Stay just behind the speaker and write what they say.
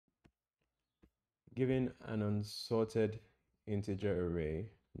Given an unsorted integer array,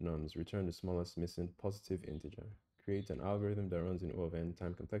 nums, return the smallest missing positive integer. Create an algorithm that runs in O of n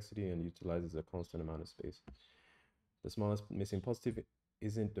time complexity and utilizes a constant amount of space. The smallest missing positive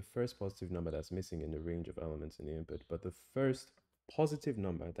isn't the first positive number that's missing in the range of elements in the input, but the first positive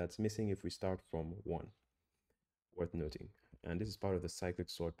number that's missing if we start from 1. Worth noting. And this is part of the cyclic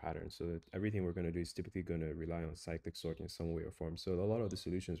sort pattern. So everything we're going to do is typically going to rely on cyclic sort in some way or form. So a lot of the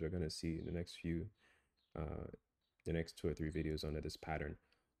solutions we're going to see in the next the next 2 or 3 videos under this pattern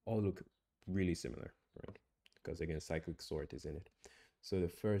all look really similar, right? Because again, cyclic sort is in it. So the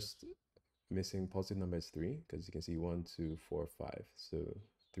first missing positive number is 3, because you can see 1, 2, 4, 5. So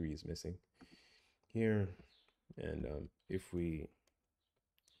 3 is missing here. And if we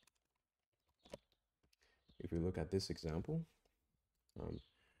look at this example,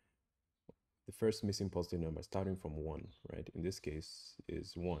 the first missing positive number starting from 1, right? In this case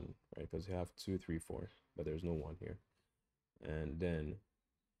is 1, right? Because you have 2, 3, 4, but there's no 1 here. And then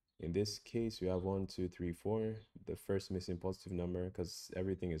in this case, we have 1, 2, 3, 4. The first missing positive number, because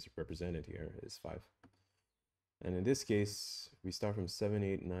everything is represented here, is 5. And in this case, we start from 7,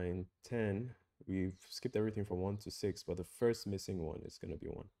 8, 9, 10. We've skipped everything from 1 to 6, but the first missing one is going to be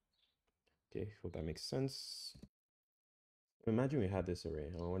 1. Okay, hope that makes sense. Imagine we had this array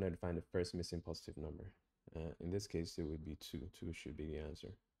and I wanted to find the first missing positive number. In this case, it would be 2. 2 should be the answer.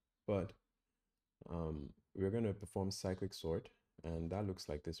 But we're going to perform cyclic sort, and that looks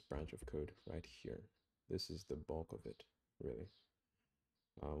like this branch of code right here. This is the bulk of it, really,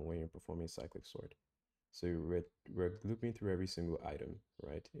 when you're performing cyclic sort. So we're looping through every single item,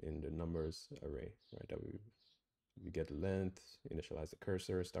 right, in the numbers array, right, that we get length, initialize the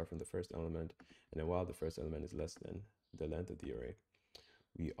cursor, start from the first element, and then while the first element is less than the length of the array,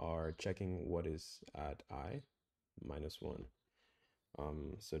 we are checking what is at I minus 1.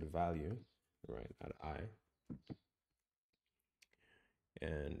 So the value, right, at I,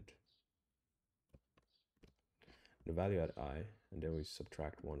 and the value at I, and then we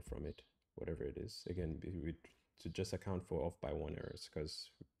subtract 1 from it, whatever it is. Again, to just account for off by 1 errors, because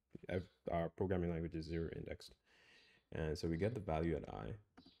our programming language is 0 indexed. And so we get the value at I,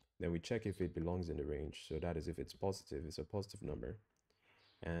 then we check if it belongs in the range. So that is if it's positive, it's a positive number,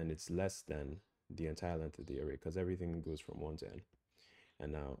 and it's less than the entire length of the array, because everything goes from 1 to n.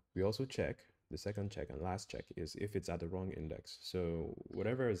 And now we also check, the second check and last check is if it's at the wrong index. So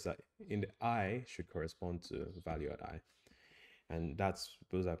whatever is in the I should correspond to value at I. And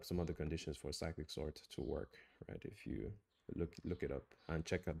those are some of the conditions for cyclic sort to work, right? If you look it up and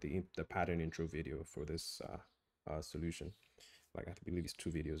check out the pattern intro video for this solution. Like I believe it's 2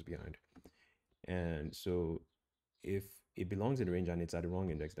 videos behind. And so if it belongs in the range and it's at the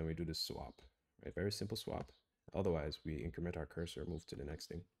wrong index, then we do the swap, right? Very simple swap. Otherwise, we increment our cursor, move to the next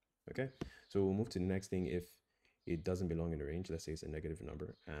thing. Okay, so we'll move to the next thing if it doesn't belong in the range. Let's say it's a negative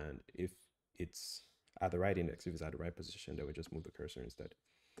number, and if it's at the right index, if it's at the right position, then we just move the cursor instead.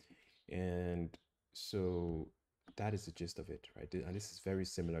 And so that is the gist of it, right? And this is very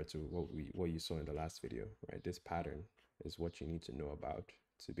similar to what you saw in the last video, right? This pattern is what you need to know about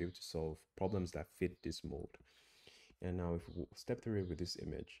to be able to solve problems that fit this mold. And now if we step through it with this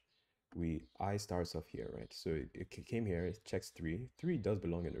image, I starts off here, right? So it came here, it checks 3. 3 does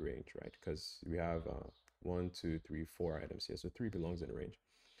belong in the range, right? Because we have 1, 2, 3, 4 items here. So 3 belongs in the range.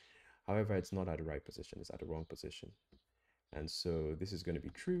 However, it's not at the right position, it's at the wrong position. And so this is going to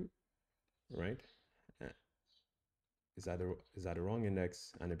be true, right? Is at the wrong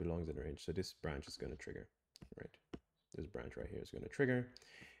index and it belongs in the range. So this branch is going to trigger, right? This branch right here is going to trigger.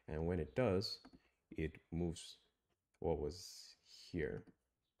 And when it does, it moves what was here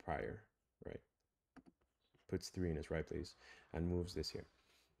prior, right? Puts 3 in its right place and moves this here.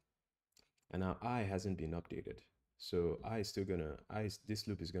 And now I hasn't been updated. So this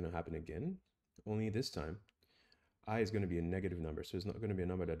loop is gonna happen again, only this time, I is gonna be a negative number. So it's not gonna be a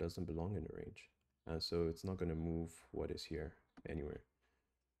number that doesn't belong in the range. And so it's not gonna move what is here anywhere,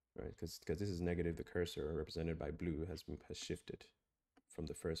 right? Because this is negative, the cursor represented by blue has shifted from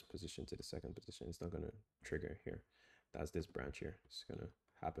the first position to the second position. It's not gonna trigger here. That's this branch here. It's gonna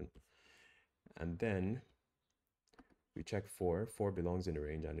happen. And then we check 4. 4 belongs in the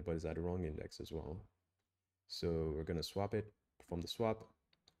range, but it's at the wrong index as well. So we're gonna swap it, perform the swap.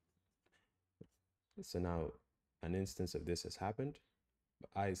 So now an instance of this has happened, but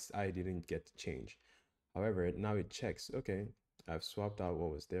I didn't get to change. However, now it checks, okay, I've swapped out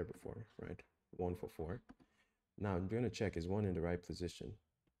what was there before, right? 1 for 4. Now I'm gonna check, is 1 in the right position?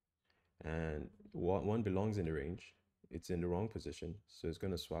 And 1 belongs in the range. It's in the wrong position, so it's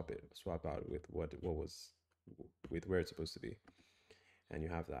gonna swap out with what was with where it's supposed to be, and you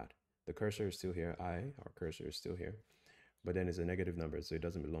have that. the cursor is still here, our cursor is still here, but then it's a negative number, so it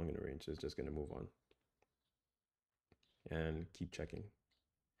doesn't belong in the range, so it's just going to move on and keep checking.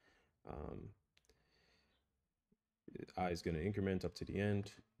 I is going to increment up to the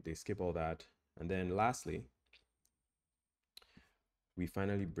end. They skip all that, and then lastly, we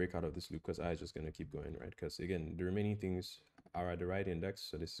finally break out of this loop because I is just going to keep going, right? Because again, the remaining things are at the right index,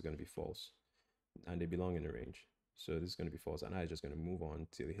 so this is going to be false, and they belong in a range. So this is going to be false, and I is just going to move on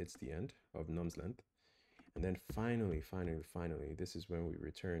till it hits the end of num's length. And then finally, this is when we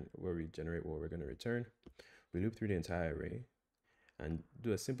return, where we generate what we're going to return. We loop through the entire array and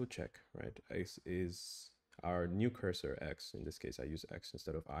do a simple check, right? Is our new cursor X, in this case, I use X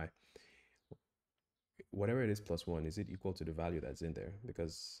instead of I. Whatever it is plus 1, is it equal to the value that's in there?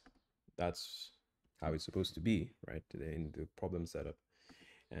 Because that's how it's supposed to be, right? In the problem setup.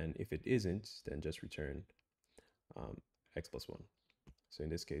 And if it isn't, then just return X plus 1. So in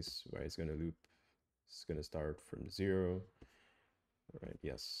this case, right, it's going to loop, it's going to start from 0, right?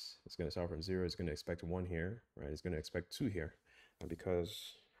 Yes, it's going to start from 0. It's going to expect 1 here, right? It's going to expect 2 here. And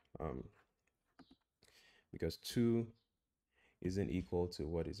because 2 isn't equal to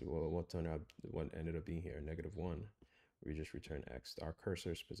what ended up being here, -1, we just return X, our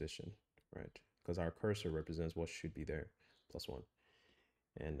cursor's position, right? Because our cursor represents what should be there, +1.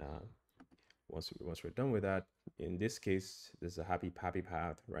 And once we're done with that, in this case, this is a happy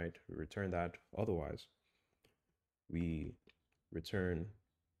path, right? We return that. Otherwise, we return,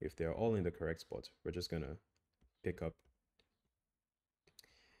 if they're all in the correct spot, we're just gonna pick up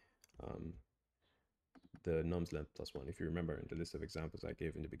the num's length +1. If you remember in the list of examples I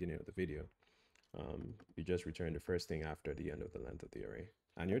gave in the beginning of the video, you just return the first thing after the end of the length of the array,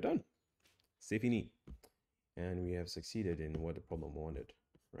 and you're done. Safe and neat. And we have succeeded in what the problem wanted,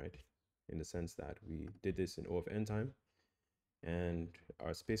 right? In the sense that we did this in O of n time, and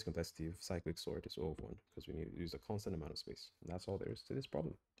our space complexity of cyclic sort is O of 1, because we need to use a constant amount of space. And that's all there is to this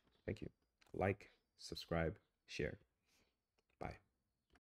problem. Thank you. Like, subscribe, share. Bye.